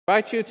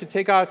invite you to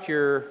take out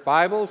your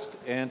Bibles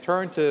and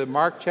turn to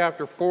Mark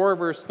chapter 4,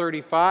 verse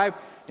 35.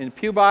 In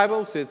Pew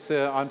Bibles, it's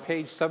on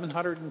page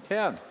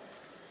 710.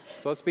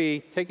 So let's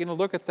be taking a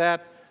look at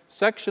that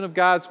section of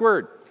God's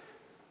Word.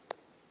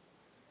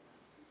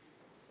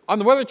 On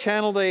the Weather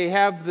Channel, they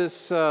have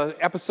this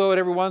episode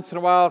every once in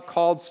a while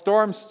called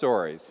Storm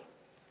Stories.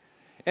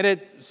 And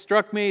it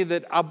struck me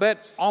that I'll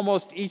bet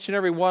almost each and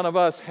every one of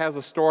us has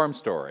a storm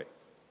story.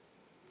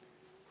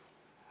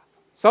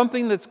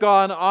 Something that's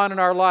gone on in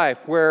our life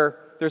where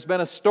there's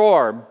been a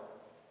storm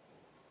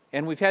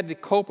and we've had to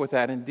cope with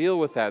that and deal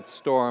with that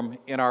storm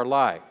in our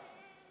life.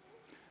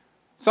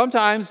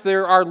 Sometimes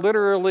there are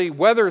literally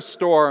weather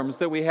storms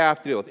that we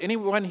have to deal with.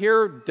 Anyone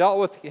here dealt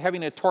with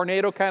having a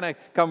tornado kind of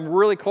come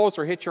really close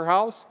or hit your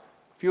house?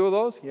 A few of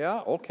those?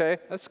 Yeah? Okay.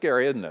 That's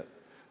scary, isn't it?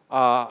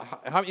 How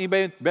many of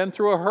you been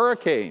through a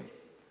hurricane?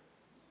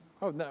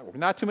 Oh,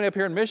 not too many up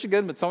here in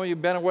Michigan, but some of you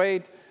have been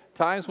away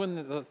times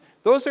when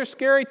those are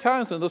scary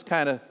times when those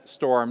kind of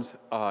storms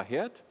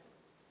hit.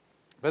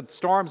 But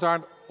storms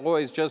aren't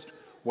always just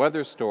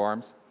weather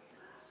storms.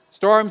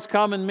 Storms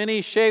come in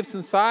many shapes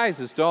and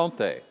sizes, don't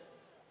they?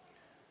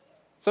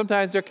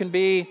 Sometimes there can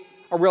be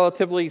a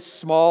relatively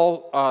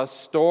small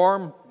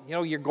storm. You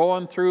know, you're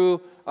going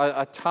through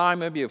a time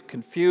maybe of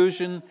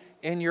confusion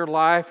in your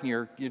life, and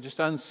you're just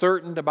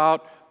uncertain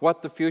about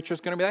what the future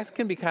is going to be. That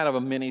can be kind of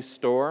a mini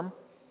storm.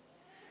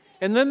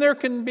 And then there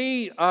can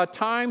be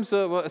times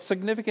of a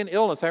significant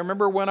illness. I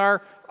remember when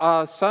our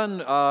son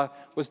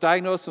was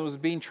diagnosed and was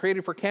being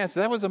treated for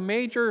cancer. That was a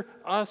major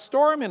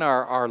storm in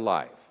our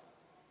life.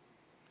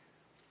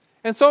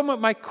 And so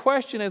my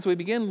question as we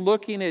begin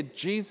looking at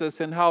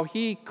Jesus and how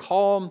he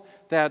calmed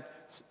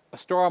that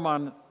storm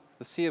on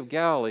the Sea of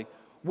Galilee,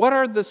 what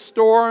are the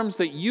storms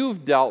that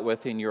you've dealt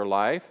with in your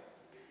life?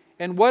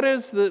 And what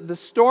is the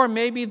storm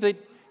maybe that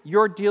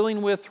you're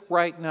dealing with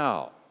right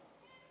now?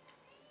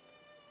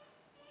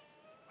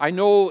 I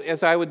know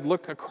as I would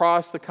look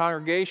across the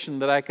congregation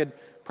that I could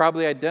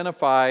probably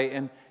identify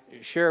and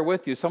share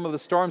with you some of the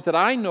storms that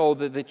I know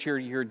that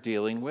you're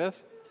dealing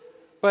with.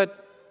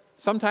 But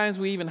sometimes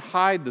we even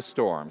hide the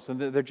storms, and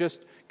they're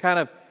just kind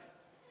of,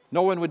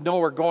 no one would know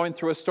we're going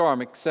through a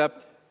storm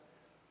except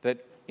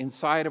that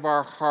inside of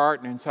our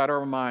heart and inside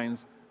our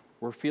minds,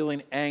 we're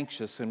feeling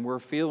anxious and we're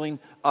feeling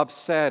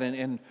upset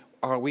and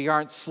we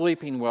aren't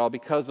sleeping well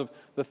because of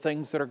the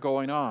things that are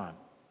going on.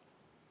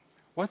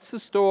 What's the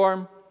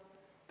storm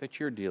that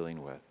you're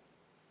dealing with?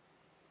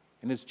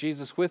 And is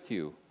Jesus with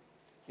you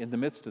in the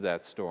midst of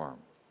that storm?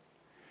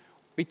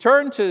 We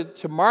turn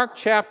to Mark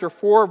chapter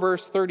 4,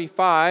 verse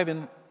 35,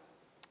 and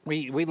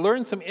we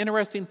learn some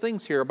interesting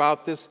things here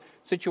about this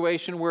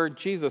situation where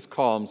Jesus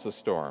calms the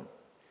storm.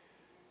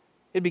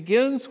 It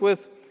begins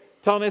with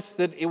telling us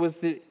that it was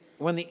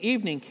when the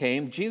evening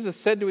came, Jesus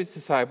said to his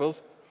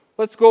disciples,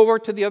 "Let's go over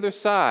to the other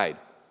side."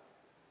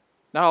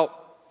 Now,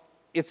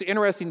 it's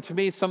interesting to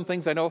me, some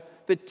things I know,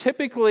 that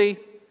typically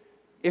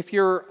if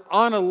you're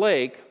on a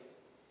lake,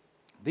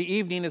 the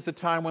evening is the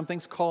time when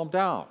things calm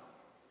down.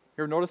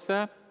 You ever notice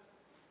that?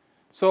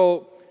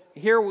 So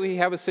here we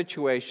have a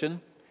situation,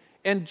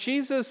 and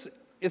Jesus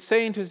is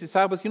saying to his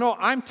disciples,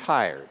 I'm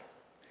tired.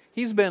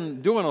 He's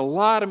been doing a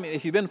lot of,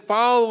 if you've been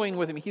following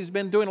with him, he's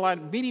been doing a lot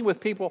of meeting with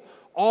people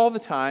all the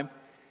time.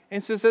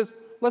 And so he says,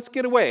 let's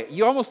get away.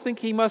 You almost think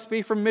he must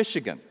be from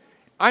Michigan.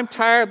 I'm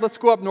tired, let's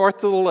go up north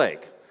to the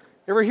lake.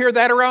 Ever hear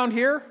that around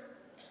here?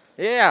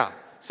 Yeah.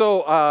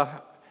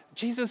 So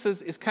Jesus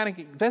is kind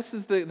of, this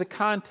is the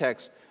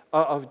context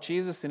of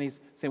Jesus, and he's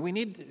saying we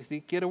need to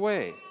get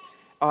away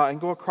and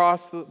go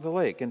across the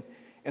lake.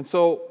 And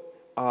so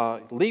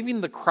leaving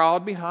the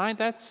crowd behind,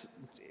 that's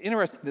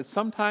interesting that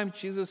sometimes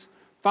Jesus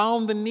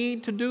found the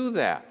need to do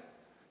that,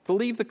 to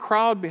leave the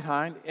crowd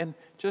behind and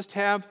just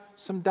have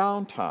some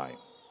downtime.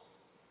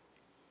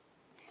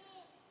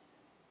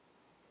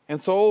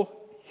 And so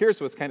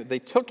here's what's they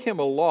took him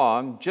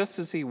along just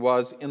as he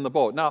was in the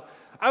boat. Now,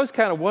 I was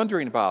kind of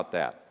wondering about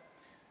that.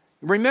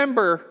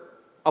 Remember,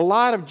 a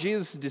lot of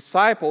Jesus'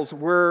 disciples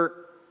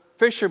were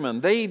fishermen.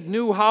 They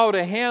knew how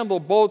to handle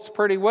boats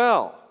pretty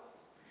well.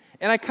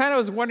 And I kind of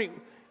was wondering,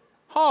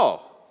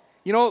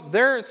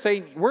 they're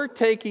saying, we're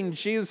taking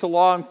Jesus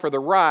along for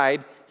the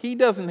ride. He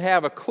doesn't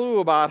have a clue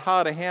about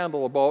how to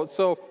handle a boat,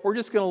 so we're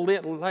just going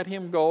to let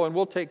him go and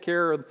we'll take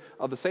care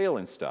of the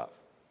sailing stuff.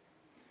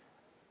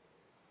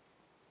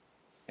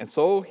 And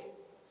so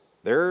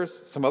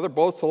there's some other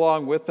boats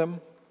along with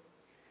them,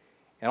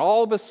 and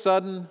all of a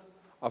sudden,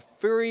 a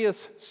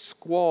furious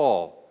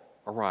squall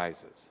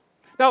arises.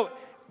 Now,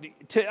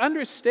 to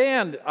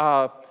understand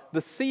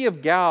the Sea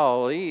of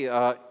Galilee,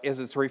 as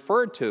it's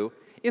referred to,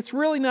 it's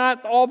really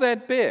not all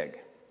that big.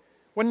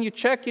 When you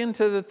check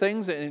into the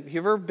things, and if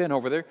you've ever been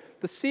over there,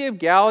 the Sea of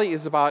Galilee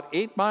is about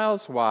 8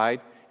 miles wide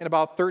and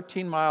about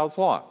 13 miles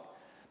long.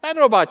 I don't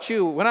know about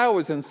you, when I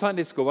was in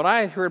Sunday school, when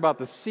I heard about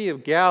the Sea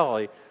of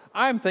Galilee,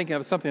 I'm thinking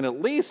of something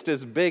at least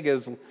as big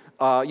as,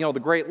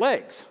 the Great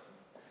Lakes.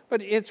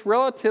 But it's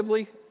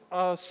relatively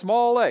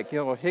small lake,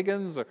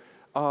 Higgins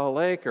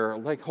Lake or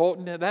Lake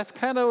Holton. That's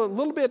kind of a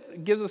little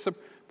bit gives us a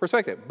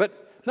perspective.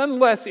 But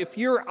nonetheless, if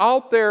you're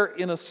out there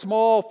in a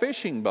small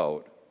fishing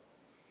boat,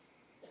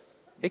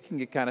 it can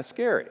get kind of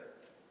scary.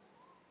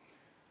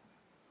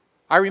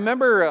 I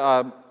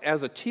remember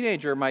as a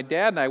teenager, my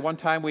dad and I, one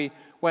time we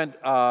went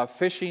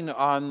fishing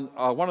on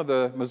one of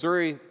the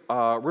Missouri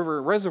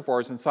River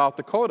reservoirs in South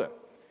Dakota.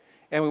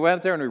 And we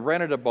went there and we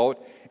rented a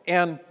boat.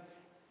 And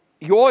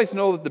you always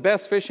know that the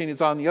best fishing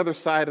is on the other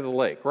side of the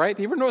lake, right?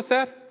 You ever notice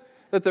that?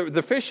 That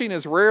the fishing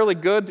is rarely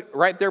good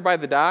right there by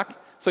the dock.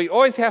 So you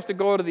always have to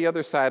go to the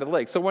other side of the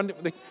lake. So when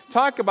they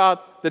talk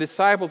about the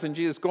disciples and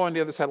Jesus going to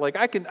the other side of the lake,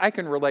 I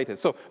can relate to it.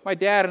 So my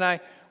dad and I,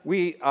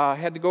 we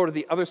had to go to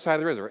the other side of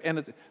the reservoir.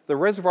 And the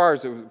reservoir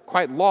is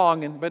quite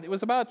long, but it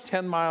was about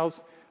 10 miles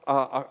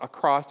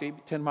across,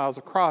 10 miles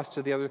across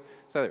to the other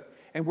side.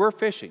 And we're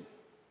fishing.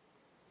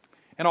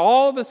 And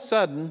all of a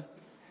sudden,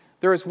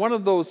 there is one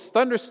of those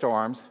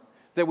thunderstorms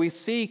that we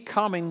see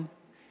coming.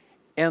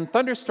 And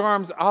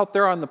thunderstorms out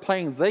there on the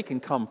plains, they can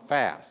come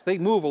fast. They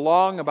move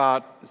along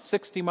about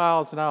 60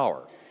 miles an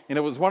hour. And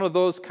it was one of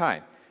those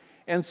kind.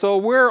 And so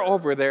we're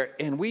over there,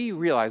 and we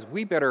realized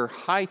we better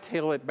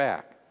hightail it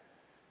back.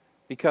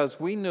 Because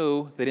we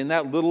knew that in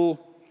that little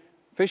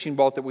fishing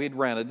boat that we had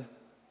rented,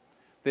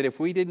 that if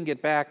we didn't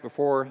get back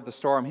before the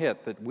storm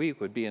hit, that we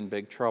would be in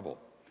big trouble.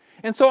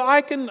 And so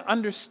I can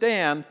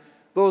understand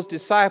those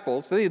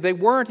disciples. They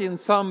weren't in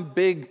some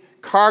big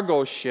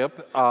cargo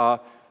ship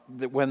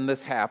when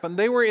this happened.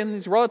 They were in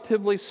these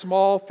relatively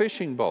small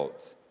fishing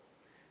boats.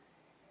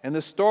 And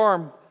the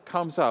storm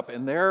comes up,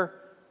 and they're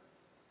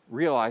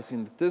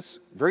realizing that this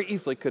very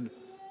easily could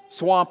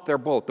swamp their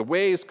boat. The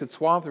waves could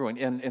swamp through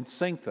and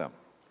sink them.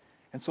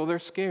 And so they're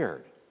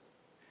scared.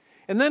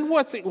 And then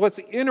what's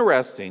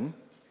interesting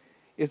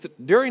is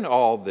that during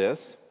all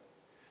this,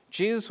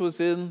 Jesus was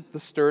in the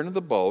stern of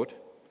the boat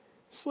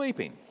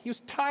sleeping. He was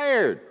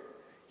tired.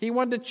 He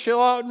wanted to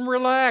chill out and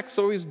relax,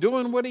 so he's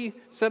doing what he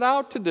set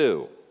out to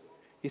do.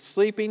 He's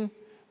sleeping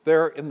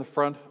there in the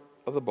front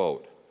of the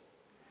boat.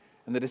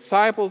 And the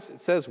disciples, it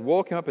says,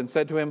 woke him up and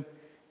said to him,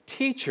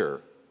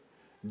 "Teacher,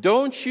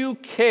 don't you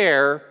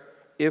care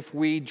if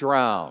we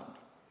drown?"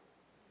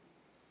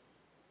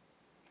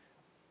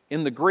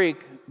 In the Greek,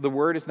 the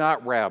word is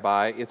not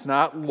rabbi, it's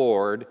not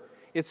Lord.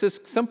 It's this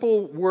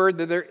simple word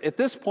that at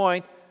this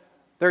point,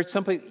 they're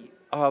simply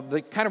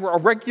the kind of a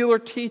regular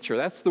teacher.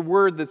 That's the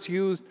word that's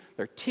used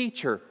there.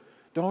 Teacher,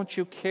 don't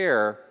you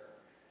care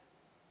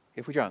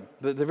if we drown?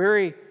 The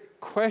very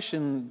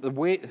question, the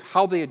way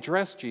how they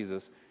addressed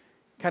Jesus,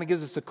 kind of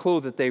gives us a clue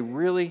that they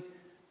really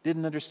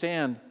didn't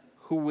understand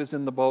who was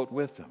in the boat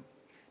with them.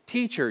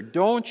 Teacher,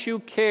 don't you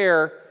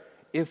care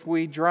if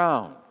we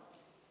drown?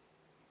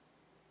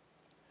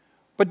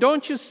 But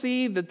don't you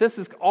see that this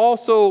is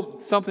also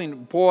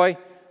something, boy,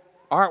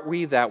 aren't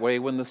we that way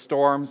when the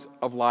storms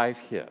of life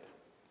hit?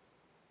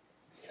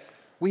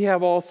 We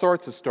have all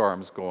sorts of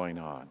storms going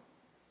on.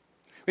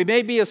 It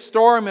may be a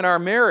storm in our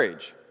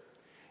marriage.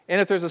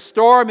 And if there's a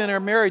storm in our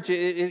marriage,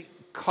 it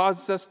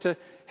causes us to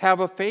have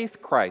a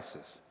faith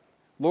crisis.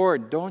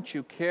 Lord, don't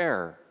you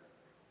care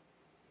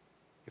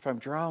if I'm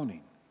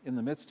drowning in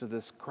the midst of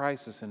this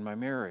crisis in my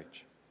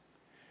marriage?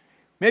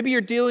 Maybe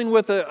you're dealing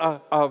with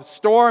a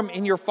storm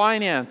in your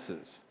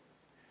finances.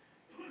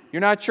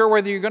 You're not sure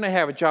whether you're going to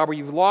have a job or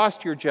you've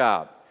lost your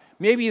job.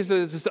 Maybe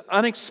there's this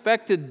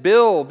unexpected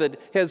bill that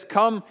has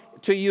come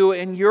to you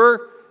and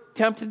you're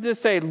tempted to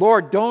say,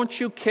 Lord, don't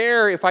you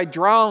care if I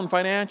drown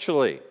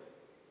financially?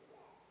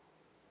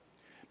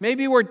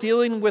 Maybe we're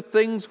dealing with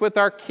things with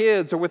our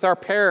kids or with our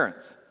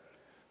parents.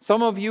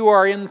 Some of you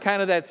are in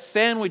kind of that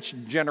sandwich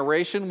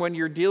generation when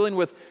you're dealing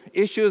with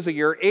issues of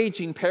your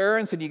aging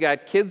parents and you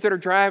got kids that are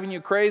driving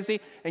you crazy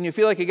and you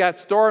feel like you got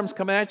storms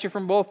coming at you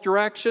from both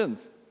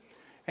directions.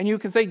 And you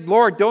can say,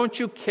 Lord, don't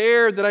you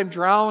care that I'm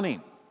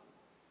drowning?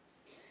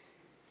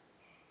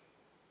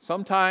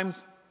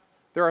 Sometimes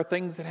there are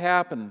things that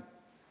happen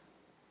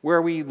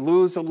where we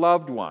lose a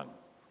loved one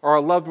or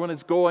a loved one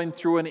is going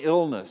through an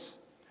illness.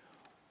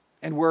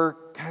 And we're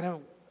kind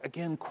of,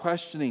 again,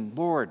 questioning,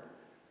 Lord,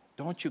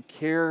 don't you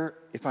care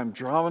if I'm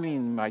drowning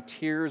in my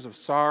tears of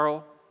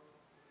sorrow?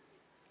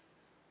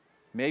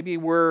 Maybe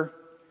we're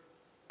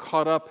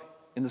caught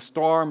up in the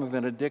storm of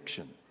an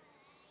addiction,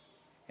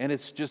 and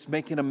it's just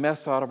making a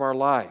mess out of our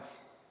life.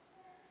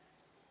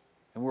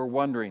 And we're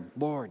wondering,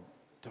 Lord,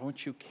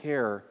 don't you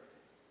care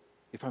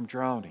if I'm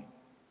drowning?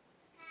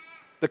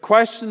 The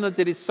question that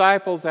the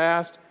disciples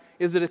asked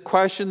is a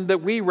question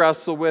that we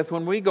wrestle with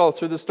when we go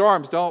through the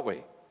storms, don't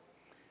we?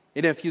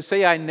 And if you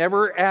say, I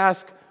never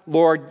ask,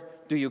 Lord,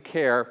 do you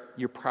care?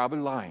 You're probably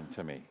lying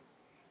to me.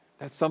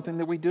 That's something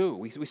that we do.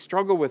 We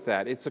struggle with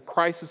that. It's a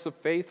crisis of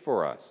faith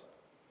for us.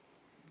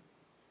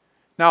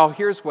 Now,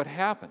 here's what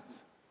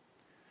happens.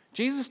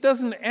 Jesus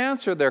doesn't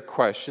answer their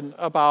question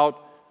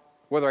about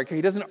whether I care.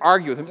 He doesn't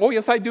argue with them. Oh,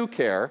 yes, I do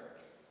care.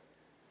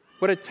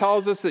 But it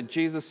tells us that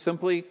Jesus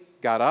simply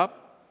got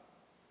up.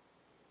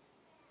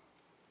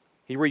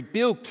 He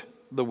rebuked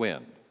the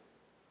wind.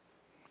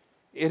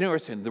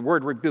 Interesting, the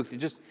word rebuked.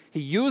 He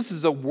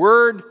uses a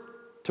word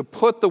to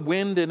put the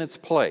wind in its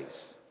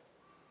place.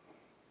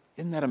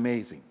 Isn't that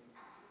amazing?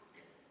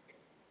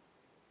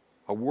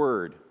 a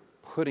word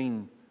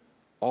putting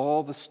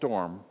all the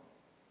storm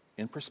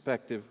in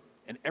perspective,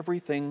 and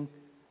everything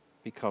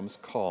becomes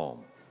calm.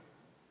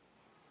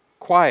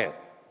 Quiet,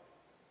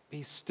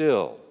 be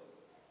still.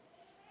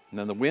 And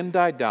then the wind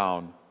died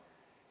down,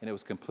 and it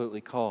was completely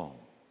calm.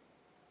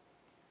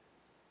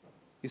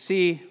 You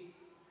see,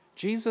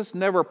 Jesus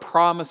never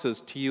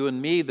promises to you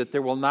and me that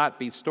there will not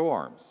be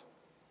storms.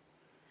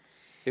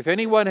 If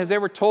anyone has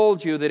ever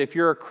told you that if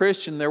you're a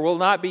Christian there will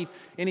not be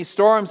any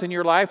storms in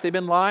your life, they've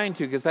been lying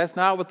to you, because that's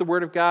not what the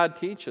Word of God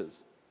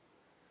teaches.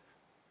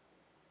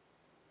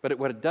 But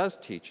what it does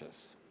teach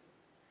us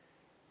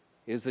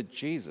is that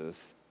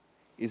Jesus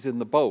is in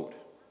the boat.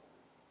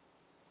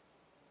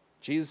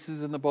 Jesus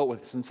is in the boat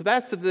with us. And so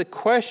that's the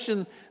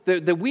question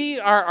that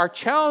we are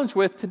challenged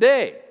with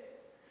today.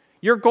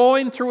 You're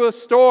going through a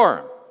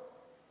storm.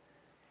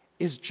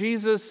 Is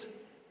Jesus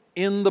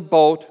in the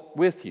boat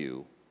with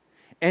you?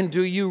 And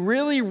do you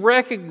really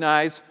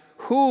recognize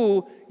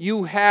who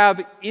you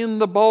have in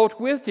the boat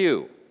with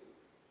you?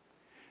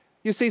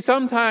 You see,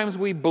 sometimes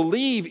we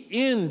believe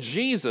in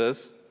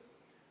Jesus,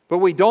 but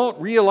we don't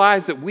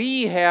realize that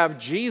we have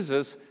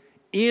Jesus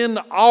in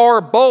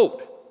our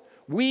boat.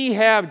 We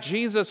have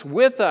Jesus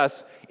with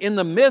us in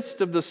the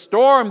midst of the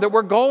storm that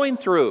we're going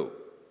through.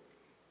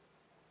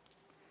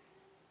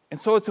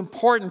 And so it's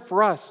important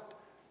for us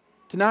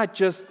to not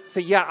just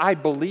say, yeah, I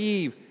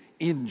believe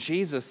in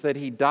Jesus, that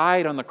He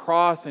died on the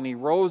cross and He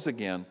rose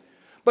again,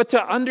 but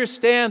to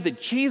understand that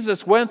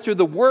Jesus went through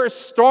the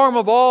worst storm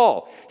of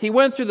all. He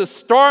went through the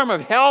storm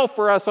of hell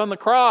for us on the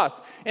cross.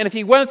 And if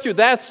He went through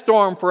that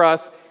storm for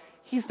us,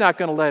 He's not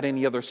going to let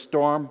any other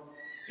storm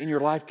in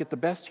your life get the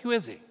best of you,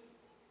 is He?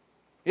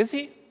 Is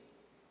He?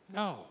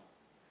 No.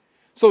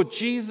 So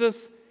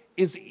Jesus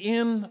is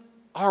in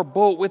our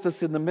boat with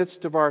us in the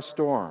midst of our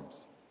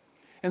storms.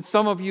 And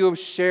some of you have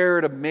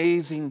shared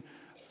amazing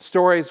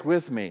stories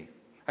with me.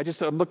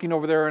 I'm looking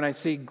over there and I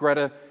see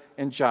Greta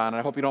and John.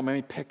 I hope you don't mind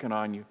me picking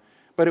on you.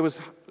 But it was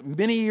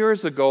many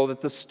years ago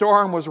that the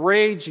storm was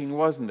raging,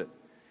 wasn't it?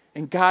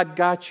 And God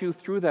got you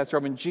through that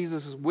storm. And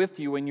Jesus is with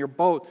you in your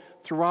boat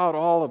throughout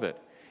all of it.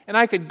 And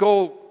I could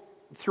go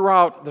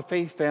throughout the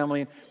faith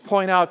family and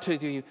point out to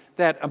you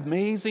that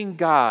amazing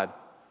God,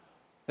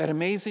 that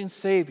amazing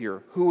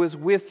Savior who is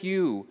with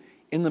you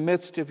in the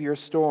midst of your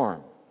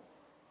storm.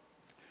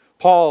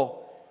 Paul's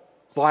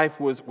life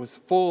was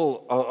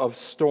full of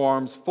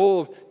storms,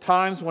 full of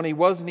times when he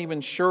wasn't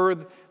even sure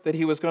that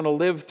he was going to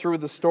live through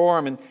the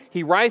storm. And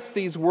he writes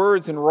these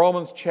words in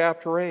Romans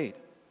chapter 8.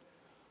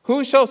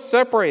 Who shall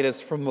separate us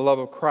from the love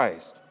of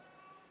Christ?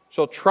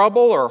 Shall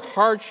trouble or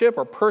hardship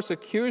or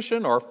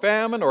persecution or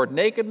famine or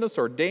nakedness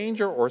or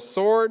danger or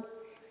sword?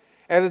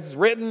 As it is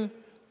written,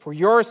 for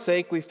your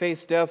sake we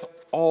face death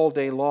all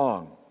day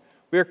long.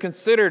 We are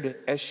considered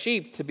as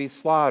sheep to be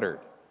slaughtered.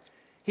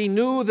 He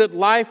knew that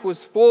life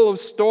was full of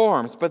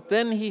storms, but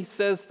then he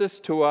says this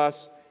to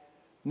us,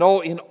 no,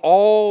 in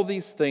all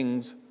these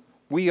things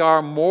we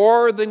are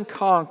more than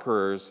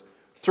conquerors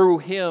through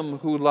Him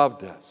who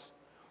loved us.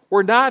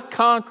 We're not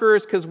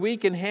conquerors because we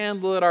can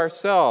handle it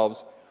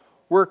ourselves.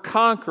 We're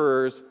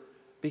conquerors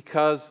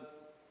because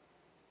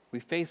we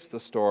face the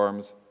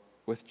storms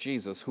with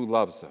Jesus who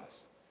loves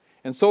us.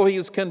 And so he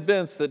is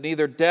convinced that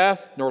neither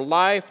death, nor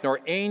life,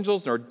 nor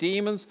angels, nor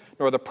demons,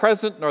 nor the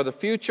present, nor the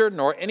future,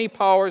 nor any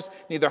powers,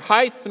 neither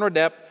height nor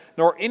depth,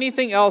 nor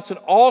anything else in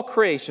all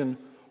creation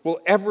will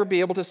ever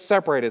be able to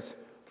separate us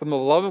from the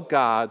love of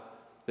God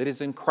that is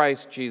in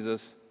Christ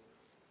Jesus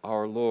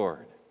our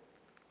Lord.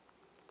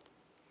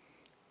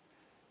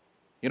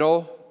 You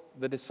know,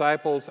 the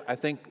disciples, I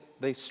think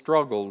they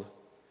struggled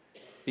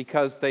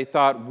because they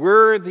thought,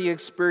 we're the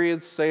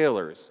experienced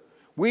sailors.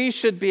 We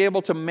should be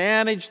able to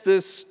manage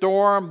this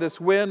storm, this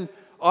wind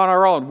on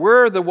our own.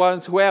 We're the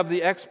ones who have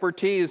the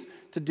expertise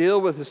to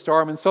deal with the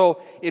storm. And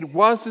so it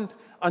wasn't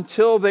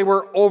until they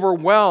were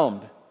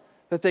overwhelmed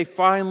that they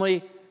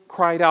finally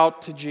cried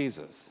out to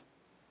Jesus.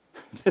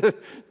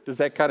 Does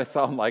that kind of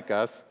sound like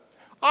us?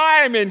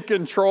 I'm in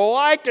control.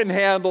 I can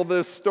handle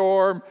this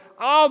storm.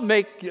 I'll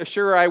make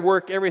sure I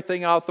work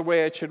everything out the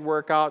way it should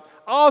work out.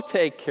 I'll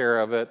take care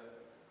of it.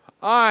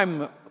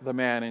 I'm the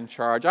man in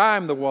charge.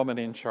 I'm the woman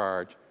in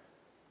charge.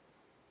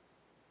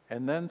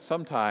 And then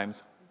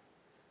sometimes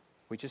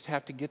we just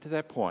have to get to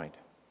that point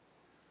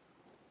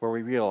where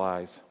we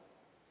realize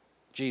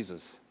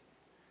Jesus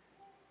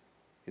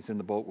is in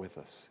the boat with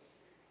us.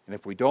 And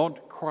if we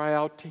don't cry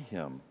out to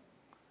Him,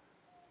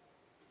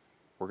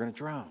 we're going to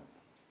drown.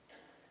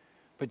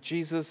 But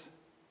Jesus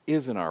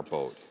is in our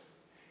boat.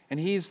 And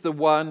He's the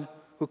one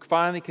who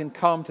finally can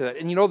come to that.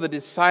 And you know, the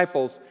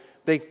disciples,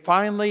 they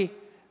finally,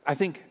 I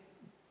think,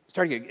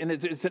 started. And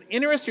it's an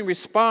interesting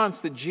response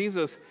that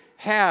Jesus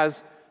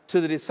has to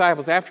the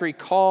disciples after He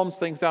calms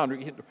things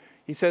down.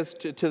 He says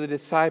to the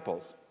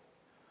disciples,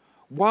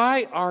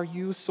 why are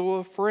you so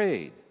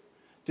afraid?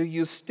 Do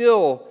you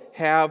still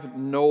have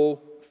no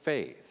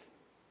faith?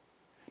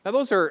 Now,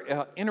 those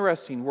are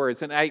interesting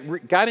words. And I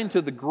got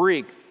into the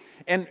Greek.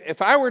 And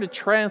if I were to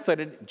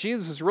translate it,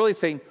 Jesus is really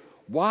saying,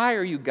 why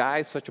are you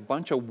guys such a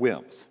bunch of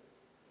wimps?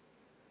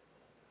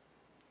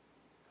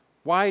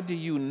 Why do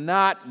you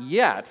not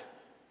yet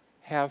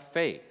have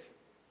faith?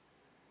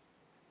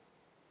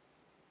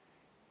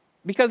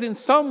 Because in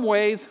some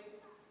ways,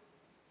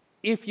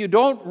 if you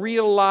don't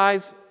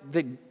realize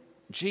that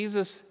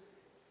Jesus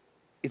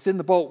is in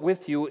the boat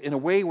with you in a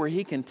way where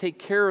he can take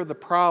care of the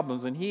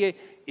problems and he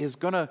is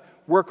going to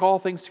work all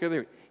things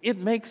together, it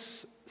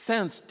makes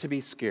sense to be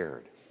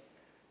scared,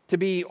 to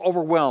be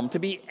overwhelmed, to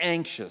be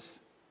anxious.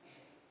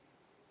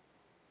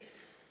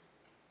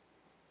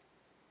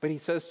 But he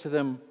says to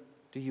them,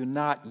 do you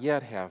not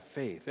yet have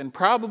faith? And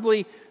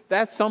probably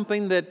that's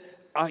something that,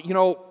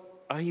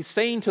 he's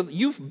saying to,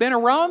 you've been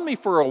around me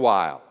for a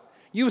while.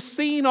 You've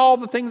seen all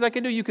the things I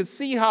can do. You can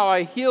see how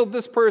I healed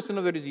this person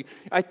of their disease.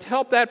 I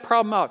helped that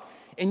problem out.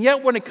 And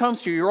yet when it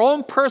comes to your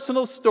own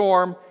personal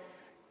storm,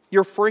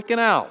 you're freaking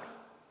out.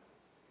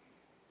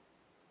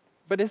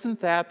 But isn't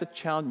that the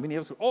challenge? Many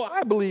of us,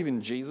 I believe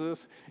in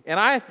Jesus. And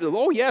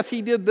yes,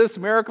 he did this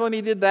miracle and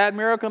he did that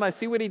miracle. And I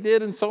see what he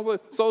did in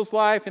so's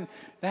life and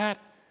that.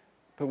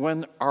 But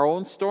when our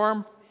own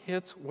storm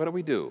hits, what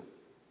do?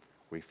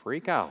 We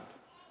freak out.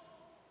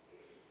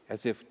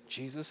 As if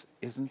Jesus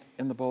isn't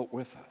in the boat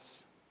with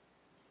us.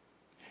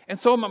 And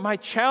so my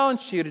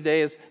challenge to you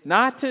today is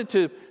not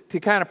to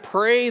kind of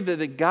pray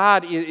that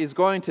God is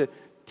going to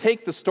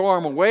take the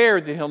storm away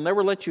or that he'll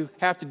never let you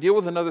have to deal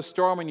with another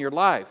storm in your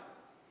life.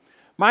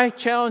 My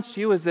challenge to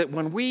you is that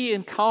when we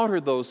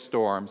encounter those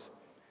storms,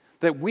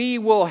 that we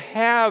will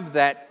have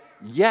that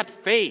yet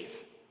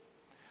faith.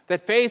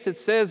 That faith that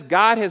says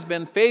God has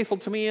been faithful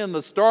to me in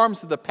the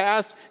storms of the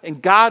past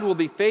and God will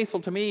be faithful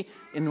to me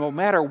in no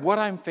matter what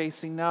I'm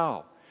facing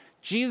now.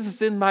 Jesus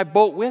is in my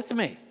boat with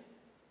me.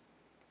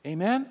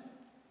 Amen?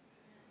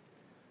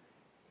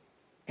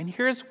 And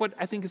here's what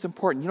I think is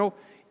important.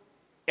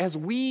 As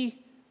we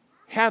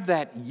have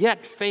that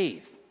yet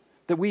faith,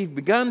 that we've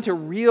begun to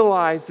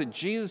realize that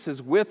Jesus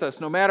is with us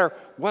no matter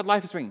what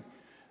life is bringing,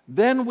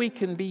 then we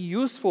can be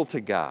useful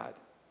to God.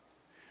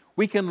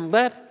 We can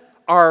let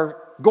our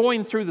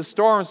going through the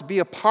storms be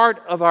a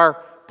part of our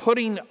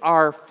putting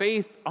our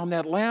faith on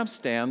that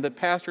lampstand that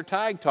Pastor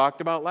Tig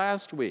talked about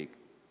last week.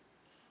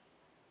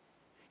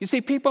 You see,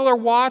 people are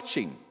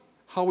watching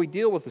how we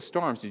deal with the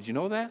storms. Did you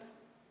know that?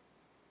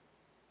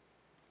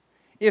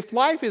 If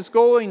life is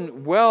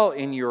going well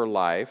in your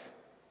life,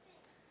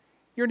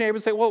 your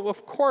neighbors say, well,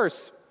 of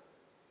course,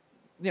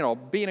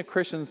 being a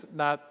Christian's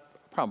not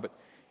a problem. But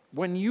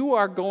when you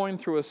are going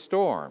through a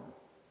storm,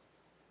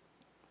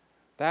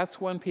 that's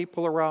when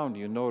people around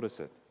you notice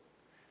it.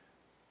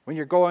 When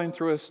you're going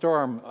through a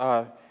storm,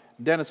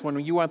 Dennis, when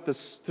you went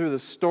through the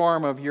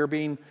storm of your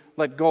being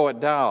let go at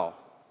Dow,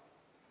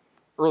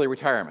 early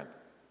retirement,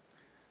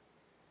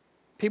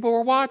 people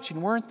were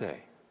watching, weren't they?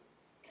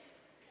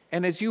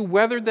 And as you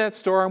weathered that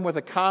storm with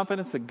a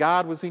confidence that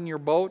God was in your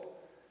boat,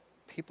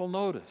 people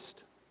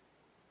noticed.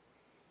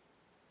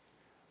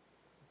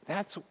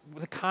 That's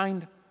the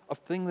kind of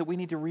thing that we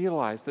need to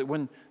realize, that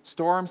when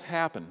storms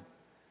happen,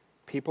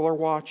 people are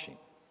watching.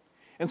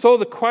 And so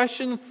the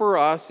question for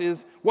us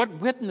is, what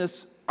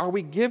witness are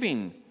we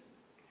giving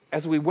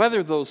as we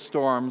weather those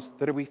storms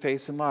that we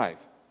face in life?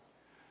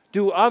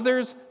 Do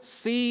others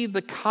see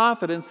the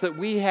confidence that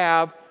we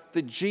have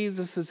that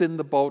Jesus is in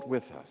the boat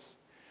with us?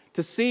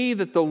 To see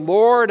that the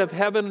Lord of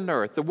heaven and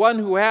earth, the one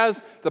who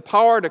has the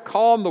power to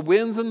calm the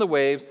winds and the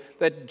waves,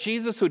 that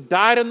Jesus who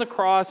died on the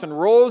cross and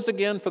rose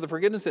again for the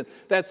forgiveness of sin,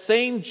 that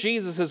same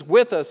Jesus is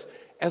with us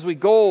as we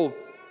go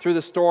through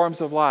the storms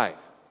of life.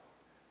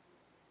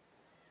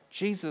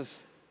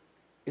 Jesus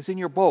is in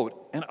your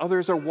boat, and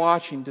others are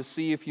watching to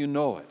see if you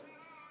know it.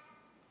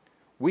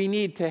 We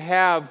need to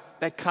have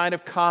that kind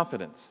of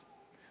confidence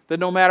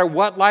that no matter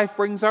what life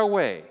brings our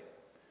way,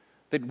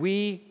 that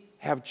we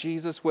have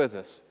Jesus with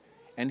us,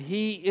 and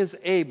he is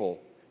able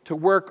to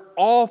work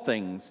all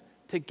things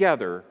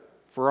together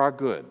for our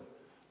good.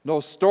 No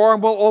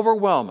storm will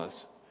overwhelm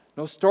us.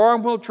 No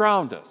storm will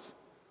drown us,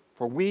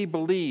 for we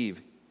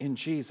believe in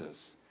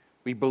Jesus.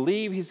 We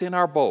believe he's in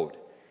our boat,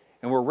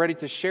 and we're ready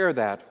to share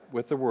that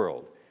with the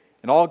world.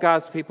 And all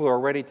God's people who are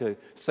ready to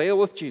sail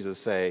with Jesus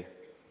say,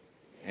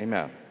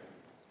 amen.